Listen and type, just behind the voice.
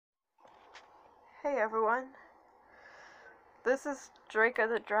Hey everyone, this is Draco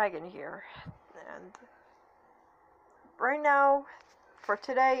the Dragon here, and right now, for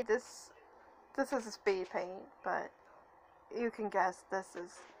today, this is a speed paint, but you can guess this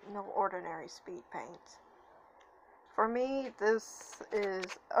is no ordinary speed paint. For me, this is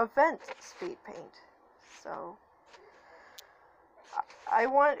event speed paint, so I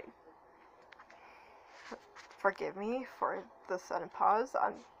want, forgive me for the sudden pause.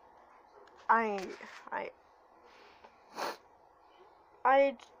 I,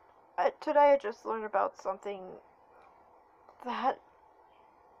 I, today I just learned about something that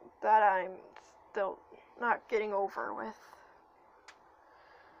I'm still not getting over with.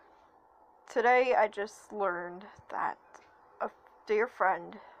 Today I just learned that a dear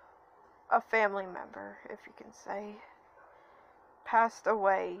friend, a family member, if you can say, passed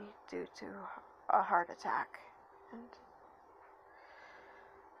away due to a heart attack. And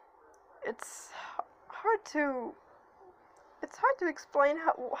it's hard to explain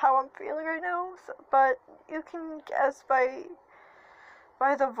how I'm feeling right now, but you can guess by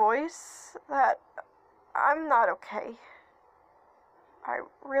the voice that I'm not okay. I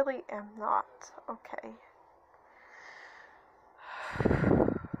really am not okay.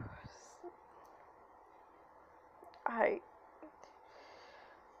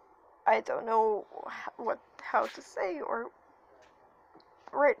 I don't know how to say, or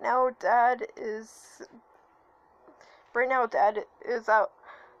right now Dad is out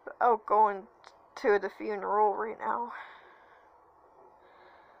going to the funeral right now.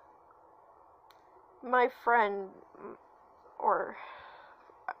 My friend, or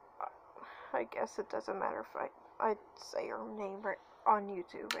I guess it doesn't matter if I say her name right on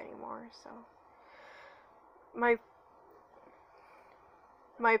YouTube anymore. So my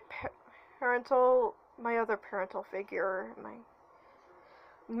other parental figure,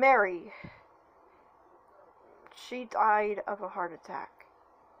 Mary, she died of a heart attack.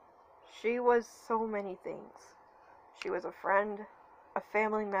 She was so many things. She was a friend, a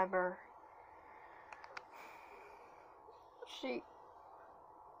family member.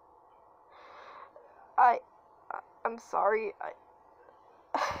 I'm sorry.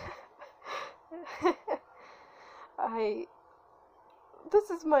 This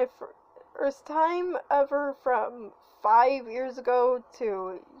is my first time ever from 5 years ago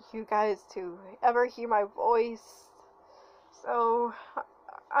to you guys to ever hear my voice. So,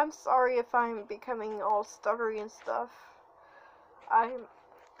 I'm sorry if I'm becoming all stuttery and stuff. I'm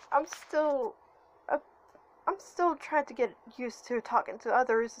still trying to get used to talking to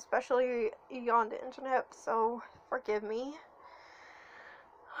others, especially on the internet, so forgive me.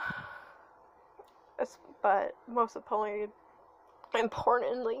 But most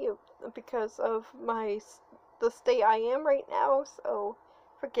importantly, because of the state I am right now, so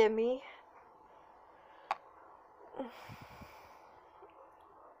forgive me.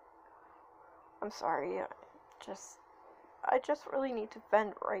 I'm sorry. I just really need to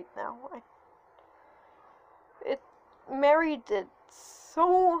vent right now. Mary did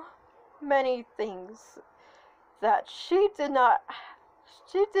so many things that she did not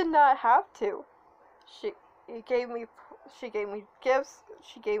have to. She gave me gifts,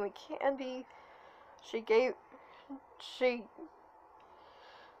 she gave me candy, she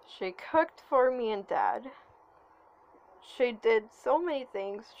cooked for me and Dad. She did so many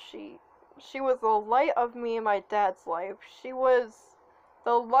things. She was the light of me and my dad's life. She was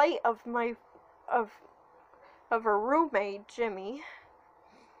the light of her roommate, Jimmy.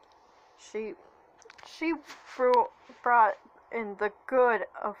 She brought in the good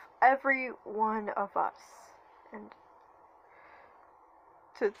of every one of us. And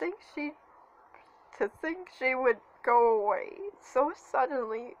to think she would go away so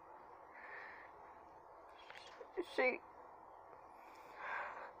suddenly.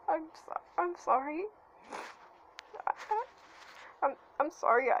 I'm sorry. I'm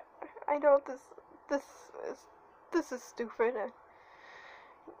sorry. I know this is stupid.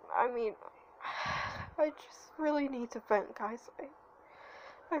 I mean, I just really need to vent, guys.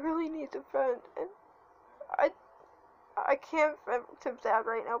 I really need to vent, and I can't vent to Dad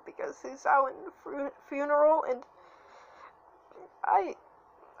right now because he's out in the funeral, and I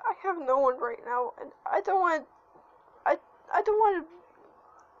have no one right now, and I don't want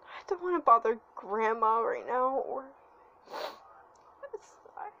to bother Grandma right now, or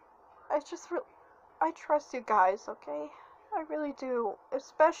I trust you guys, okay? I really do,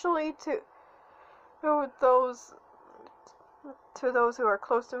 especially to those who are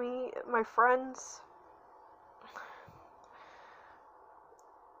close to me, my friends.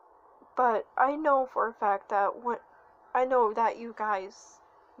 But I know for a fact that I know that you guys,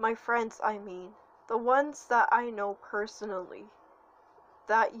 my friends, I mean, the ones that I know personally,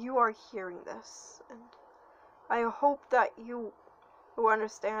 that you are hearing this, and I hope that you who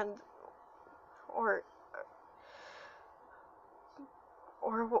understand or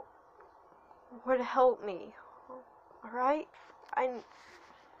would help me. All right? I'm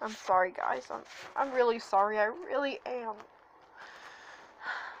sorry, guys. I'm really sorry. I really am.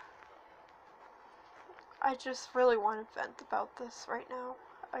 I just really want to vent about this right now.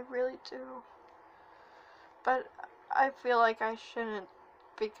 I really do. But I feel like I shouldn't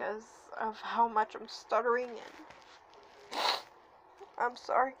because of how much I'm stuttering, and I'm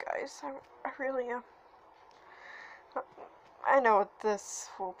sorry, guys. I really am. I know this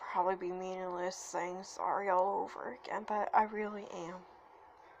will probably be meaningless saying sorry all over again, but I really am.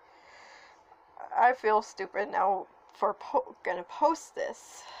 I feel stupid now for gonna post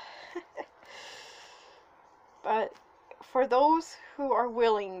this. But for those who are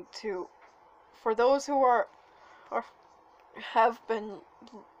willing to, for those who have been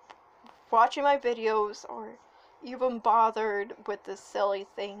watching my videos or even bothered with this silly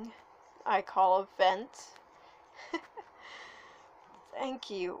thing I call a vent, thank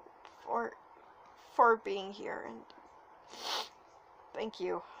you for being here, and thank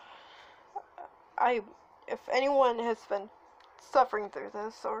you. If anyone has been suffering through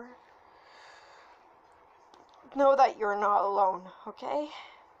this, or know that you're not alone, okay?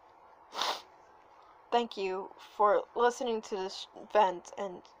 Thank you for listening to this vent,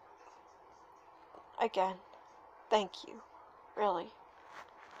 and again, thank you. Really,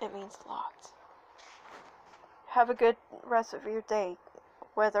 it means a lot. Have a good rest of your day,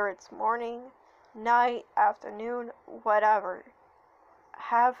 whether it's morning, night, afternoon, whatever.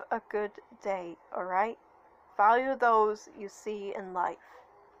 Have a good day, alright? Value those you see in life.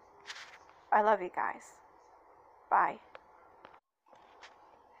 I love you guys. Bye.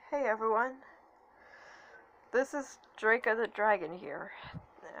 Hey everyone. This is Draco the Dragon here.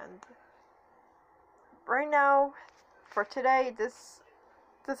 And right now, for today, this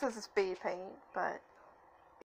is a speed paint, but